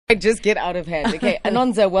Just get out of hand. Okay,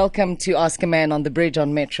 Anonza, welcome to Ask a Man on the Bridge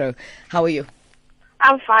on Metro. How are you?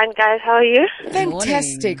 I'm fine, guys. How are you?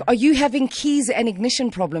 Fantastic. Are you having keys and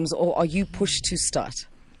ignition problems, or are you pushed to start?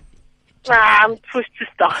 I'm pushed to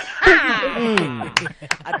start.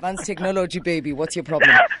 Advanced technology, baby. What's your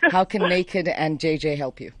problem? How can Naked and JJ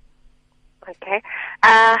help you? Okay.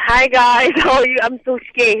 Hi, guys. How are you? I'm so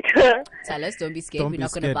scared. Tell us, don't be scared. Don't We're be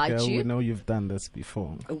not going to scared, bite girl. you. We know you've done this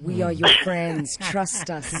before. We are your friends. Trust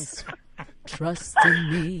us. Trust in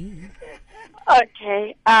me.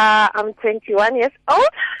 Okay. I'm 21 years old.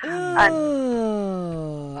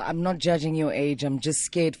 Oh, I'm not judging your age. I'm just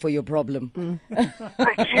scared for your problem. You're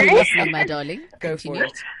Okay. listening, my darling. Go for Continue.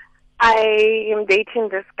 it. I am dating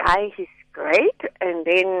this guy. He's great. And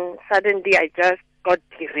then suddenly I just got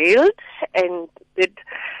derailed and did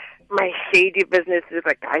my shady business with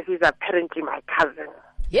a guy who's apparently my cousin.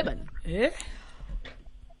 Yeah, man.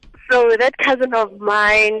 So that cousin of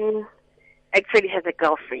mine actually has a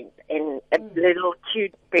girlfriend and a little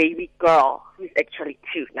cute baby girl who's actually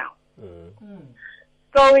 2 now.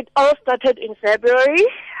 So it all started in February.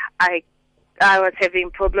 I was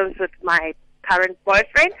having problems with my current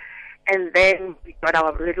boyfriend, and then we got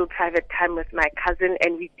our little private time with my cousin,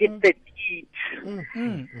 and we did the deed.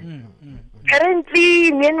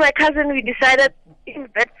 Currently, me and my cousin, we decided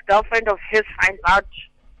if that girlfriend of his finds out,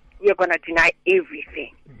 we're going to deny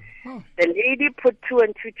everything. The lady put 2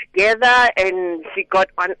 and 2 together, and she got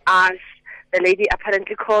on us. The lady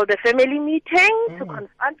apparently called a family meeting to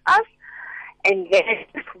confront us, and then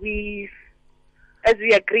as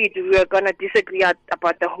we agreed, we were going to disagree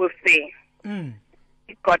about the whole thing.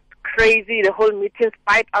 It got crazy. The whole meeting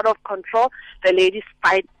spiraled out of control. The lady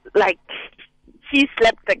spiraled, like, she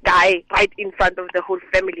slapped the guy right in front of the whole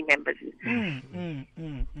family members. And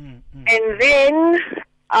then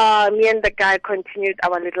me and the guy continued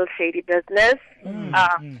our little shady business.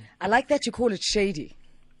 I like that you call it shady.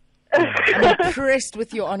 I'm impressed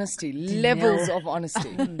with your honesty. Levels of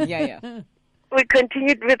honesty. Yeah. We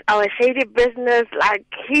continued with our shady business. Like,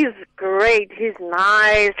 he's great. He's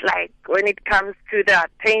nice. Like, when it comes to the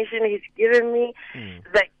attention he's given me,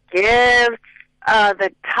 the gifts, the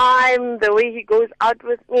time, the way he goes out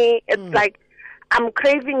with me, it's like I'm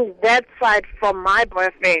craving that side from my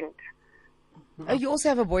boyfriend. Oh, you also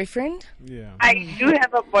have a boyfriend? Yeah. I do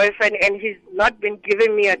have a boyfriend, and he's not been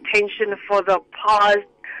giving me attention for the past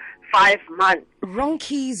 5 months. Wrong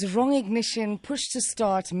keys, wrong ignition, push to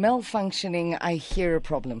start, malfunctioning. I hear a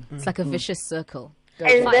problem. It's like a vicious circle.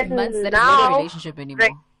 And 5 then months, that is now, not a relationship anymore.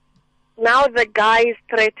 Now the guy is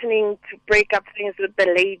threatening to break up things with the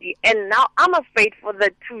lady, and now I'm afraid for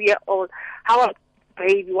the 2-year-old. How,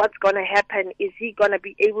 baby, what's going to happen? Is he going to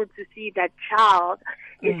be able to see that child?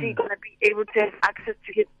 Is he going to be able to have access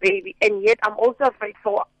to his baby? And yet I'm also afraid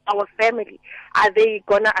for our family. Are they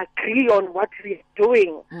going to agree on what we're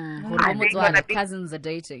doing? Are they going to be Cousins are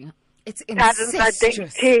dating. It's cousins are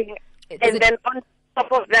incestuous. dating? And then on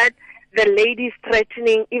top of that, the lady's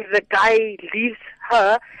threatening if the guy leaves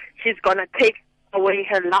her, she's going to take away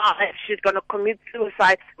her life. She's going to commit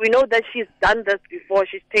suicide. We know that she's done this before.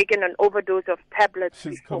 She's taken an overdose of tablets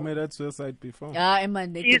She's before. committed suicide before. Emma,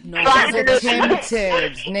 She's naked, no. trying to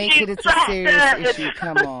Attempted. Naked, it's a serious issue.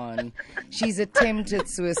 Come on. She's attempted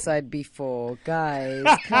suicide before. Guys,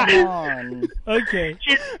 come on. Okay.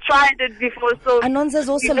 She's tried it before, so Anonza's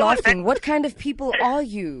also we know laughing. that- What kind of people are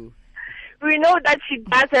you? We know that she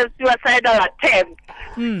does have suicidal attempts.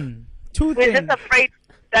 Two We're things. just afraid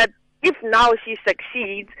that if now she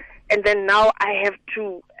succeeds, and then now I have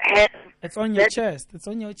to have It's on your that chest. It's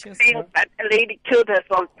on your chest. thing that a lady killed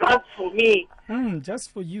herself just for me, Just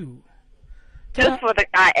for you. just for the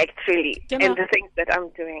guy actually, Can and I- the things that I'm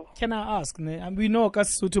doing. Can I ask? Ne? And we know ka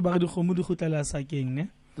Sesotho ba re dikgomo di kgutlela sakeng, ne?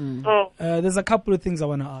 Oh. There's a couple of things I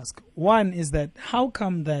want to ask. One is that how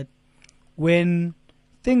come that when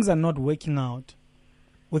things are not working out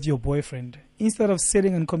with your boyfriend, instead of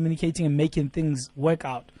sitting and communicating and making things work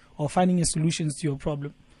out or finding a solutions to your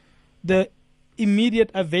problem, the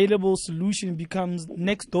immediate available solution becomes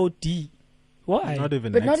next door D? Why? Not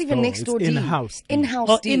even But next not even door. next door It's D. in-house.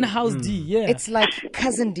 In-house D. in-house D, yeah. It's like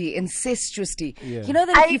cousin D, incestuous D. Yeah. You know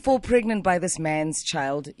that if you fall pregnant by this man's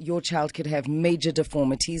child, your child could have major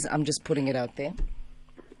deformities. I'm just putting it out there.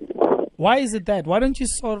 Why is it that? Why don't you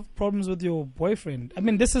solve problems with your boyfriend? I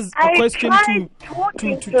mean, this is a I question tried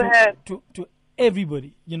talking to her. to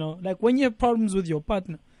everybody. You know, like when you have problems with your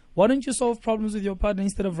partner, why don't you solve problems with your partner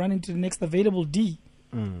instead of running to the next available D?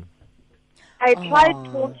 I tried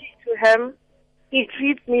talking to him, he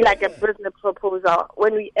treats me like a business proposal.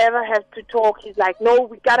 When we ever have to talk, he's like, no,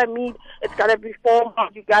 we gotta meet. It's gotta be formal.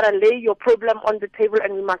 You gotta lay your problem on the table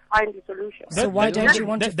and we must find a solution. So why don't you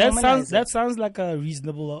want to formalize it? That sounds like a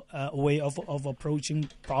reasonable way of approaching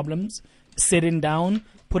problems. Sitting down,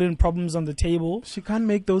 putting problems on the table. She can't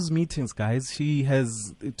make those meetings, guys. She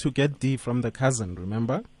has to get D from the cousin,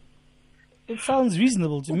 remember? It sounds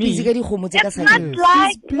reasonable to me. It's not Yes,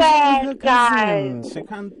 like she's busy with that, her guys. cousin. She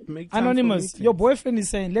can't make time Anonymous, for your meetings. boyfriend is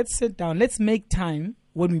saying, let's sit down. Let's make time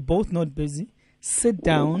when we both not busy. Sit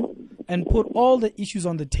down and put all the issues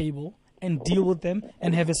on the table and deal with them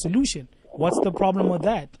and have a solution. What's the problem with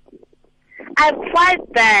that? I've tried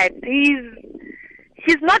that.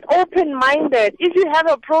 He's not open-minded. If you have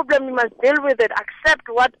a problem, you must deal with it. Accept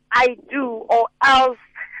what I do, or else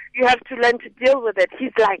you have to learn to deal with it.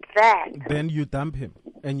 He's like that. Then you dump him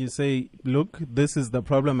and you say, look, this is the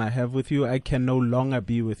problem I have with you. I can no longer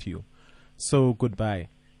be with you. So goodbye.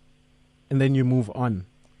 And then you move on.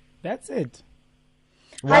 That's it.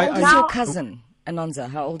 How old is now- your cousin, Anonza?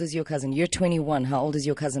 How old is your cousin? You're 21. How old is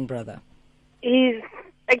your cousin brother? He's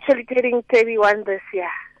actually turning 31 this year.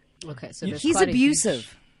 Okay, so there's He's quite a huge-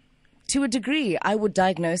 abusive. To a degree, I would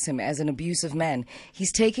diagnose him as an abusive man.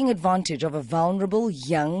 He's taking advantage of a vulnerable,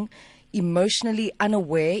 young, emotionally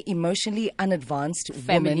unaware, emotionally unadvanced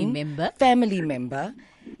Family woman, member. family member,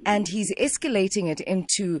 and he's escalating it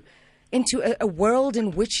into a world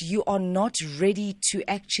in which you are not ready to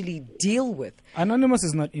actually deal with. Anonymous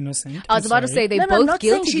is not innocent. I was I'm about to sorry. say they're No, both I'm not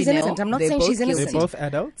saying guilty. she's you know? innocent. I'm not They're saying both she's guilty. innocent. They're both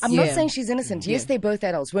adults? I'm not Yeah. saying she's innocent. Yes, Yeah. they're both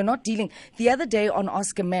adults. We're not dealing. The other day on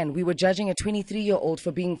Ask a Man, we were judging a 23-year-old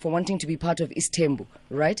for wanting to be part of Istembu,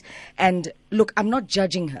 right? And look, I'm not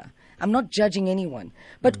judging her. I'm not judging anyone.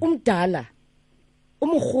 But Umdala,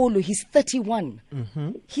 Umkhulu, he's 31.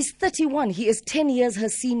 He's 31. He is 10 years her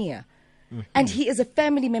senior. And he is a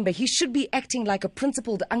family member. He should be acting like a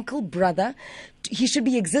principled uncle, brother. He should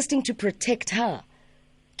be existing to protect her.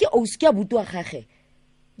 You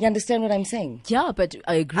understand what I'm saying? Yeah, but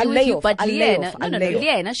I agree I'll with lay you. off, But I'll lay Liena, off, no, I'll no, lay no, off.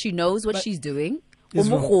 Liena, she knows what she's doing. Is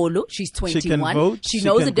wrong. Umukhulu, she's She can 21. vote, She she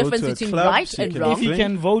knows can the go difference to a between club, right she and can wrong. If you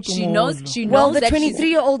can vote, She Umukhulu. knows. She knows Well, the that she's-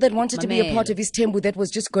 23-year-old that wanted My to be a man. part of Istembu that was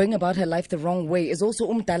just going about her life the wrong way is also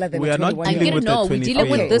Umdala than We a are not 21-year-old. dealing with know, the we're dealing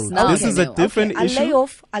with 23-year-old. this now. This is a Okay, different I'll issue. lay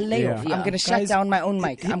off. I'll lay Yeah. off. Yeah. I'm going to shut Guys, down my own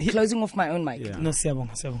mic. I'm he- closing off my own mic. Yeah. No,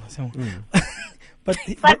 siyabonga.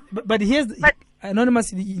 But here's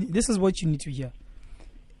Anonymous. This is what you need to hear.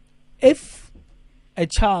 If a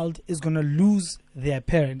child is gonna lose their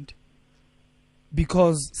parent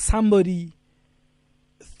because somebody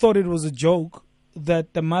thought it was a joke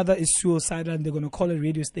that the mother is suicidal and they're gonna call a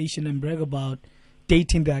radio station and brag about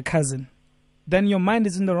dating their cousin, then your mind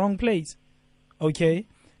is in the wrong place. Okay,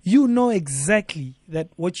 you know exactly that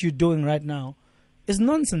what you're doing right now is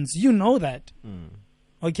nonsense. You know that.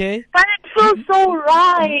 Okay. But it feels so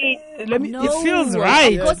right. No, It feels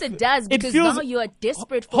right. Of course it does, because feels- now you are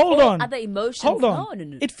desperate for Hold all on. other emotions. Hold on.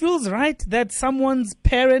 No. It feels right that someone's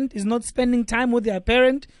parent is not spending time with their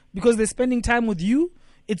parent because they're spending time with you.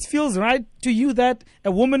 It feels right to you that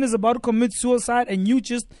a woman is about to commit suicide and you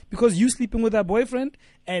just, because you sleeping with her boyfriend,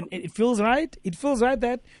 and it feels right. It feels right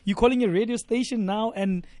that you're calling a radio station now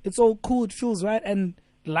and it's all cool. It feels right. And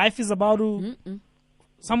life is about to,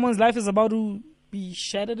 someone's life is about to be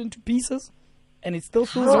shattered into pieces and it still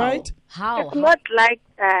feels right. How? It's not like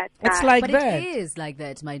that. It's guys. like But that. it is like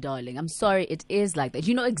that, my darling. I'm sorry, it is like that.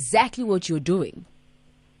 You know exactly what you're doing.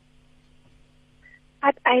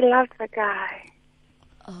 But I love the guy.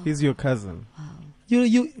 He's your cousin.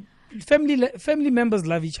 Family members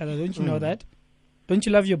love each other. Don't you know that? Don't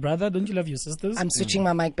you love your brother? Don't you love your sisters? I'm switching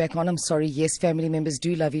my mic back on. I'm sorry. Yes, family members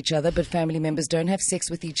do love each other, but family members don't have sex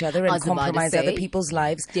with each other I and was about to compromise say. other people's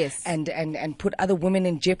lives Yes. and put other women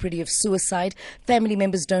in jeopardy of suicide. Family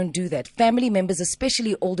members don't do that. Family members,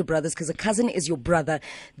 especially older brothers, because a cousin is your brother,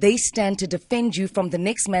 they stand to defend you from the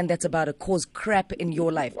next man that's about to cause crap in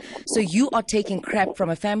your life. So you are taking crap from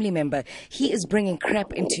a family member. He is bringing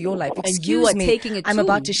crap into your life. you Excuse are me. taking it I'm too.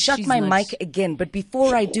 about to shut She's my not. mic again, but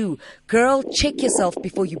before I do, girl, check yourself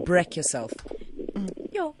before you break yourself.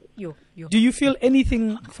 Yo. Do you feel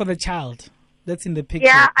anything for the child that's in the picture?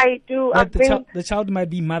 Yeah, I do. That the child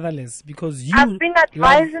might be motherless because you. I've been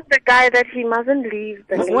advising the guy that he mustn't leave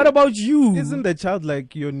the What about you? Isn't the child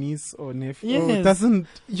like your niece or nephew? Yes.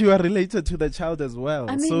 You are related to the child as well?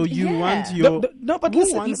 I mean, so you yeah. want your No, but who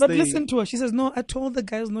listen. wants But the- listen to her. She says, "No, I told the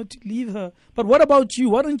guys not to leave her." But what about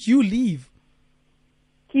you? Why don't you leave?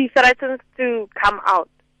 He threatens to come out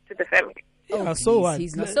to the family. Yeah, so please, what?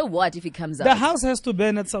 He's not. So what if he comes The out? house has to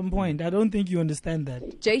burn at some point. I don't think you understand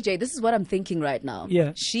that. JJ, this is what I'm thinking right now.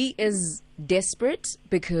 Yeah. She is desperate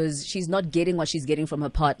because she's not getting what she's getting from her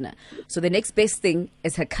partner. So the next best thing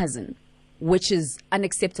is her cousin, which is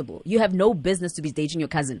unacceptable. You have no business to be dating your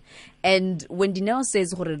cousin. And when Dineo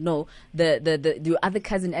says, no, the other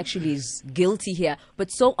cousin actually is guilty here,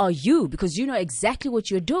 but so are you, because you know exactly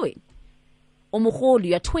what you're doing. Omokholo,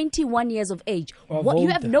 you're 21 years of age. What, you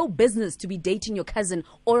have no business to be dating your cousin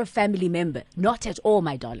or a family member. Not at all,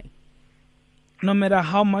 my darling. No matter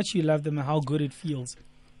how much you love them and how good it feels,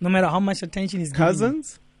 no matter how much attention is given.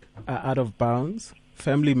 Cousins are out of bounds.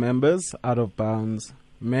 Family members out of bounds.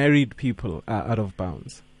 Married people are out of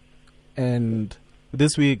bounds. And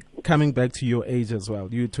this week, coming back to your age as well,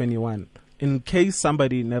 you're 21. In case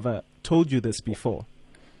somebody never told you this before,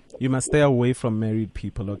 you must stay away from married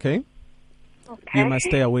people, okay? Okay. You must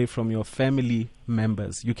stay away from your family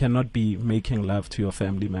members. You cannot be making love to your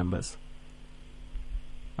family members.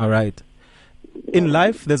 All right. In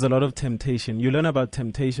life, there's a lot of temptation. You learn about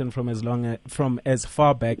temptation from as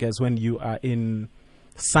far back as when you are in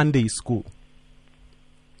Sunday school.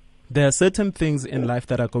 There are certain things in life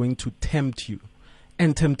that are going to tempt you.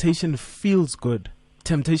 And temptation feels good.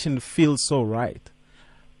 Temptation feels so right.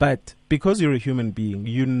 But because you're a human being,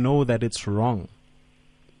 you know that it's wrong.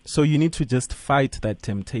 So you need to just fight that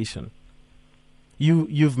temptation.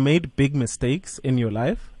 You've made big mistakes in your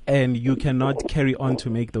life, and you cannot carry on to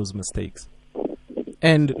make those mistakes.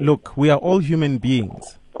 And look, we are all human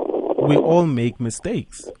beings. We all make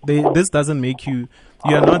mistakes. This doesn't make you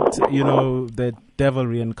are not, the devil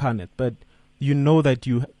reincarnate, but you know that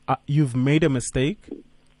you've made a mistake,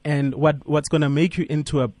 and what's going to make you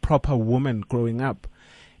into a proper woman growing up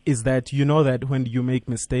is that you know that when you make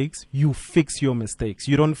mistakes, you fix your mistakes.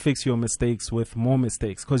 You don't fix your mistakes with more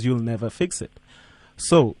mistakes, because you'll never fix it.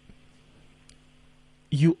 So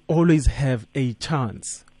you always have a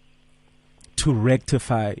chance to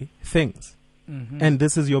rectify things. Mm-hmm. And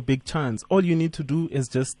this is your big chance. All you need to do is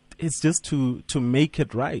just to make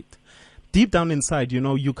it right. Deep down inside,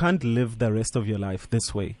 you can't live the rest of your life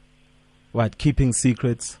this way. What? Keeping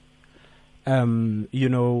secrets, lying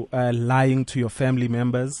to your family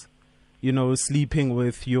members, sleeping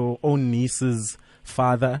with your own niece's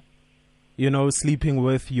father, sleeping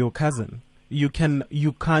with your cousin. You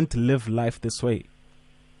can't live life this way.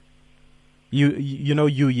 You're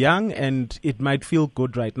young and it might feel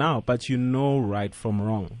good right now, but you know right from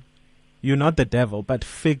wrong. You're not the devil, but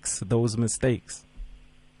fix those mistakes.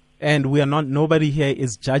 And nobody here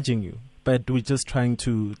is judging you, but we're just trying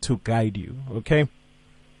to guide you, okay?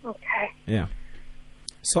 Okay. Yeah.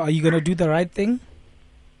 So are you going to do the right thing?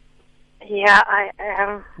 Yeah, I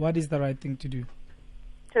am. What is the right thing to do?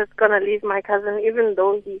 Just gonna leave my cousin, even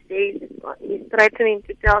though he says he's threatening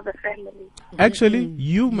to tell the family. Actually,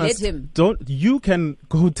 you Let must him. you can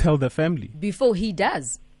go tell the family. Before he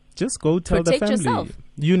does. Just go tell Protect the family. yourself.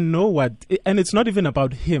 You know what, and it's not even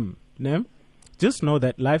about him, ne? Just know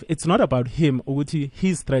that life, it's not about him.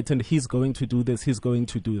 He's threatened, he's going to do this, he's going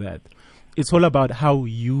to do that. It's all about how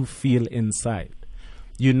you feel inside.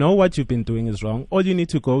 You know what you've been doing is wrong. All you need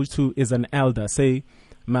to go to is an elder. Say,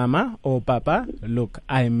 Mama or Papa, look,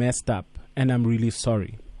 I messed up and I'm really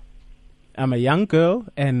sorry. I'm a young girl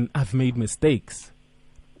and I've made mistakes.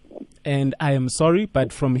 And I am sorry,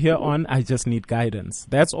 but from here on, I just need guidance.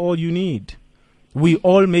 That's all you need. We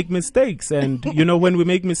all make mistakes. And, when we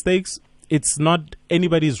make mistakes, it's not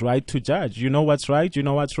anybody's right to judge. You know what's right, you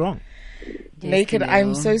know what's wrong. Naked,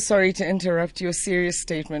 I'm so sorry to interrupt your serious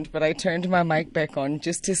statement, but I turned my mic back on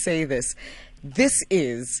just to say this. This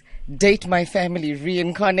is Date My Family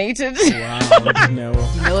reincarnated. Wow, no.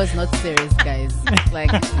 It's not serious, guys.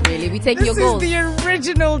 Like, really, we take your This calls. is the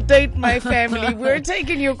original Date My Family. We're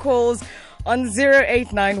taking your calls on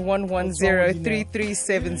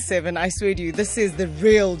 0891103377. I swear to you, this is the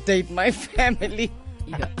real Date My Family.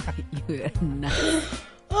 You're nuts.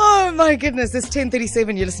 Oh my goodness, it's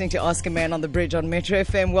 10:37. You're listening to Ask a Man on the Bridge on Metro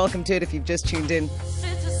FM. Welcome to it if you've just tuned in.